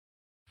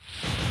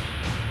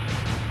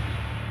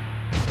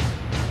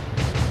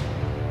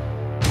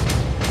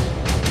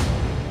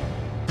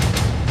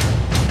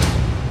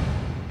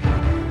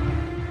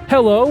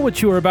Hello,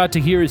 what you are about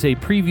to hear is a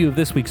preview of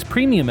this week's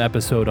premium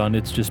episode on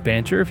It's Just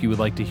Banter. If you would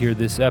like to hear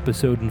this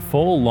episode in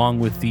full, along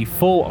with the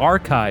full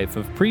archive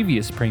of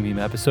previous premium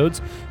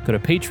episodes, go to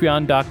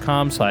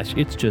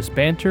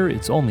patreon.com/itsjustbanter.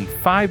 It's only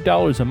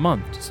 $5 a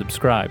month to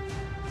subscribe.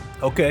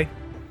 Okay.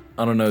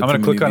 I don't know. I'm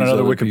going to click on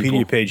another Wikipedia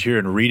people. page here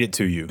and read it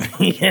to you.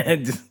 Yeah,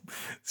 just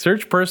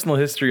search personal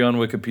history on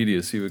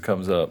Wikipedia, see what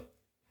comes up.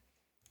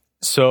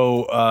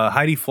 So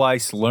Heidi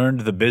Fleiss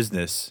learned the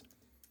business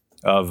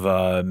of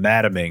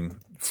madaming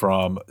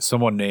from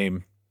someone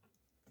named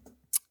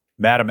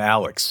Madam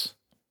Alex.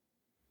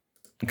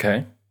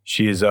 Okay.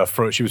 She was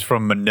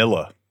from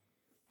Manila.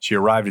 She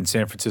arrived in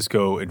San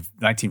Francisco in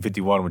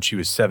 1951 when she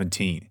was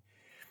 17.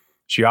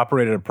 She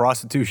operated a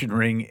prostitution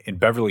ring in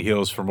Beverly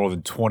Hills for more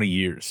than 20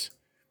 years.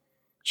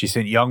 She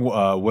sent young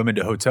women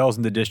to hotels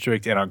in the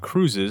district and on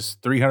cruises,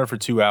 $300 for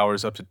 2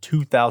 hours, up to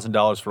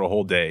 $2,000 for a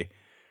whole day,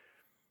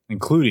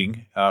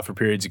 including for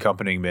periods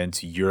accompanying men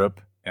to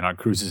Europe and on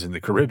cruises in the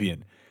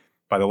Caribbean.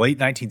 By the late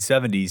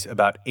 1970s,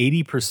 about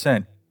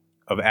 80%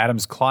 of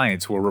Adams'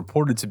 clients were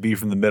reported to be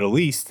from the Middle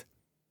East,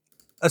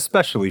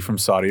 especially from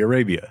Saudi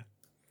Arabia.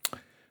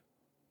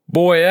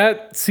 Boy,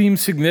 that seems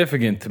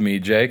significant to me,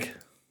 Jake.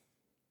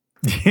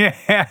 Yeah.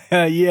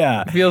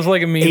 It feels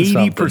like it means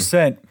 80%.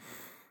 something.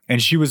 And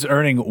she was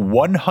earning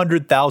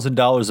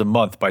 $100,000 a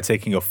month by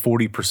taking a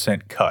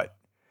 40% cut.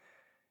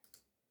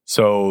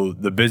 So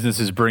the business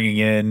is bringing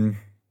in,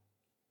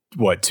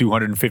 what,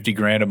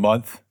 $250,000 a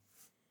month?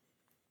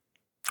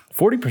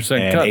 40%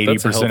 And cut. 80%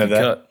 That's a healthy of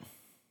that- cut.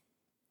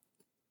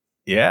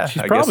 Yeah,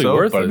 She's I probably guess so.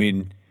 worth But it. I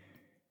mean,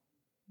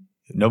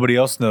 nobody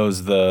else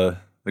knows the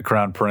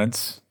Crown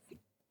Prince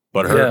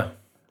but her. Yeah.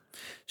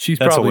 She's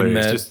That's probably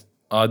hilarious. met Just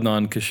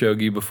Adnan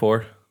Khashoggi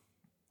before.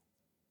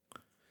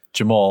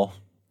 Jamal.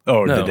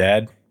 Oh, No. the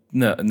dad?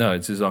 No,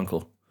 it's his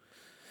uncle.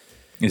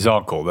 His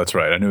uncle. That's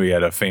right. I knew he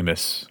had a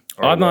famous.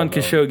 Adnan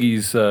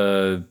Khashoggi's,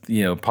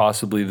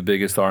 possibly the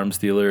biggest arms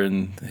dealer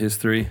in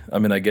history. I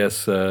mean, I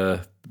guess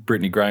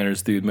Brittany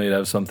Griner's dude may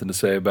have something to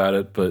say about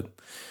it, but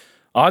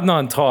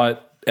Adnan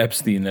taught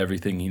Epstein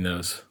everything he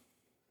knows.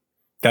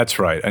 That's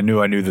right. I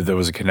knew that there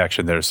was a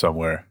connection there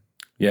somewhere.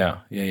 Yeah.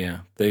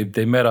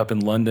 They met up in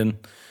London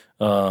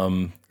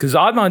because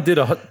Adnan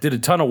did a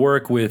ton of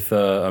work with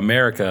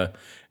America,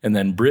 and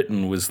then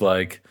Britain was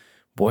like,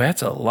 "Boy,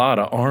 that's a lot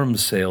of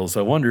arms sales.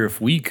 I wonder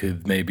if we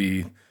could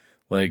maybe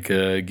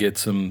get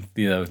some,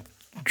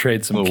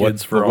 trade some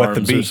kids for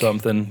arms or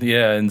something."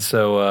 Yeah, and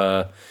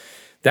so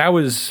that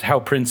was how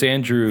Prince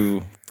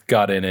Andrew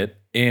got in it,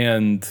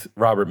 and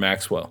Robert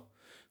Maxwell.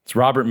 It's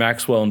Robert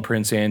Maxwell and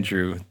Prince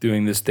Andrew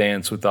doing this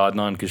dance with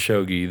Adnan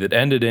Khashoggi that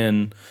ended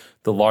in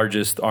the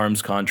largest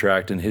arms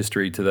contract in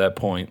history to that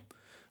point,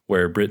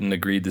 where Britain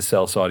agreed to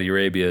sell Saudi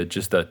Arabia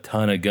just a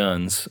ton of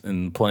guns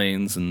and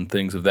planes and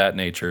things of that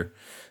nature.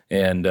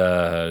 And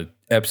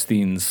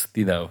Epstein's,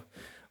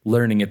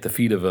 learning at the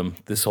feet of him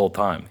this whole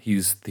time.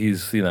 He's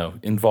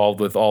involved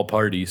with all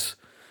parties,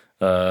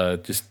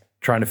 just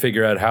trying to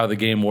figure out how the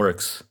game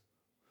works.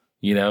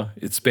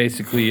 It's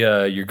basically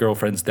your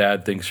girlfriend's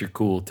dad thinks you're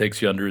cool,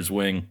 takes you under his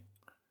wing,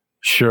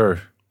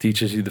 Sure.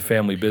 teaches you the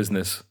family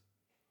business.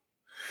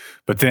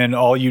 But then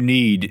all you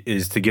need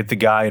is to get the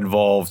guy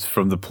involved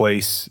from the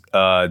place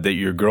that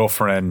your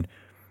girlfriend,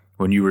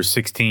 when you were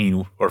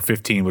 16 or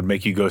 15, would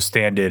make you go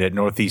stand at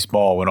Northeast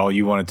Mall when all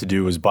you wanted to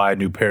do was buy a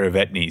new pair of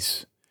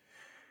Etnies.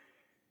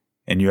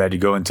 And you had to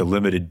go into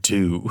Limited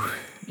 2.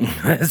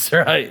 That's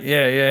right.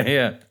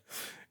 Yeah.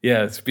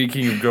 Yeah,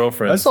 speaking of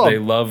girlfriends, they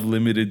love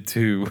Limited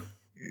 2.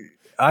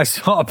 I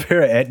saw a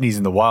pair of Etnies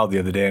in the wild the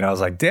other day, and I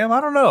was like, damn,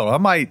 I don't know. I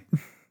might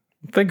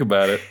Think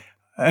about it.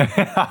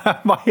 I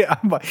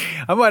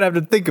might have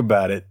to think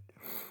about it.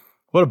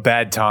 What a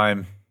bad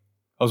time.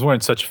 I was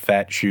wearing such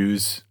fat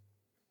shoes.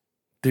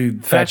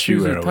 Dude, fat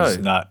shoes are era was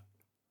tight. not.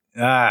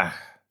 I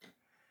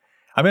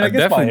mean, I I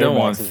guess definitely my don't Air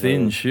want Maxes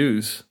thin are-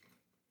 shoes.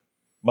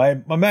 My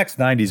Max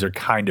 90s are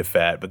kind of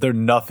fat, but they're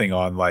nothing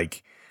on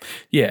like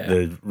Yeah.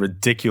 the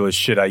ridiculous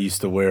shit I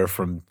used to wear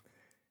from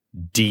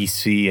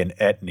DC and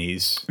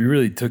Etnies. We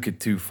really took it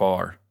too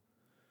far.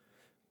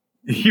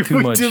 You Too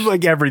much- did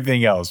like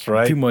everything else,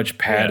 right? Too much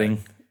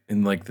padding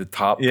in like the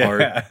top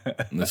part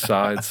and the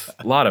sides.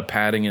 A lot of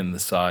padding in the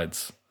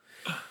sides.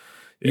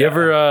 You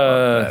ever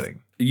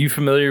padding. you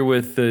familiar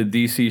with the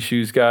DC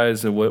Shoes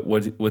guys and what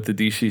the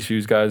DC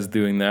Shoes guys is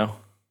doing now?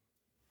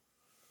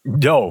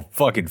 No,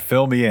 fucking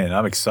fill me in.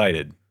 I'm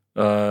excited.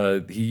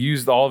 He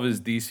used all of his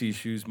DC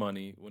Shoes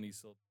money when he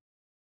sold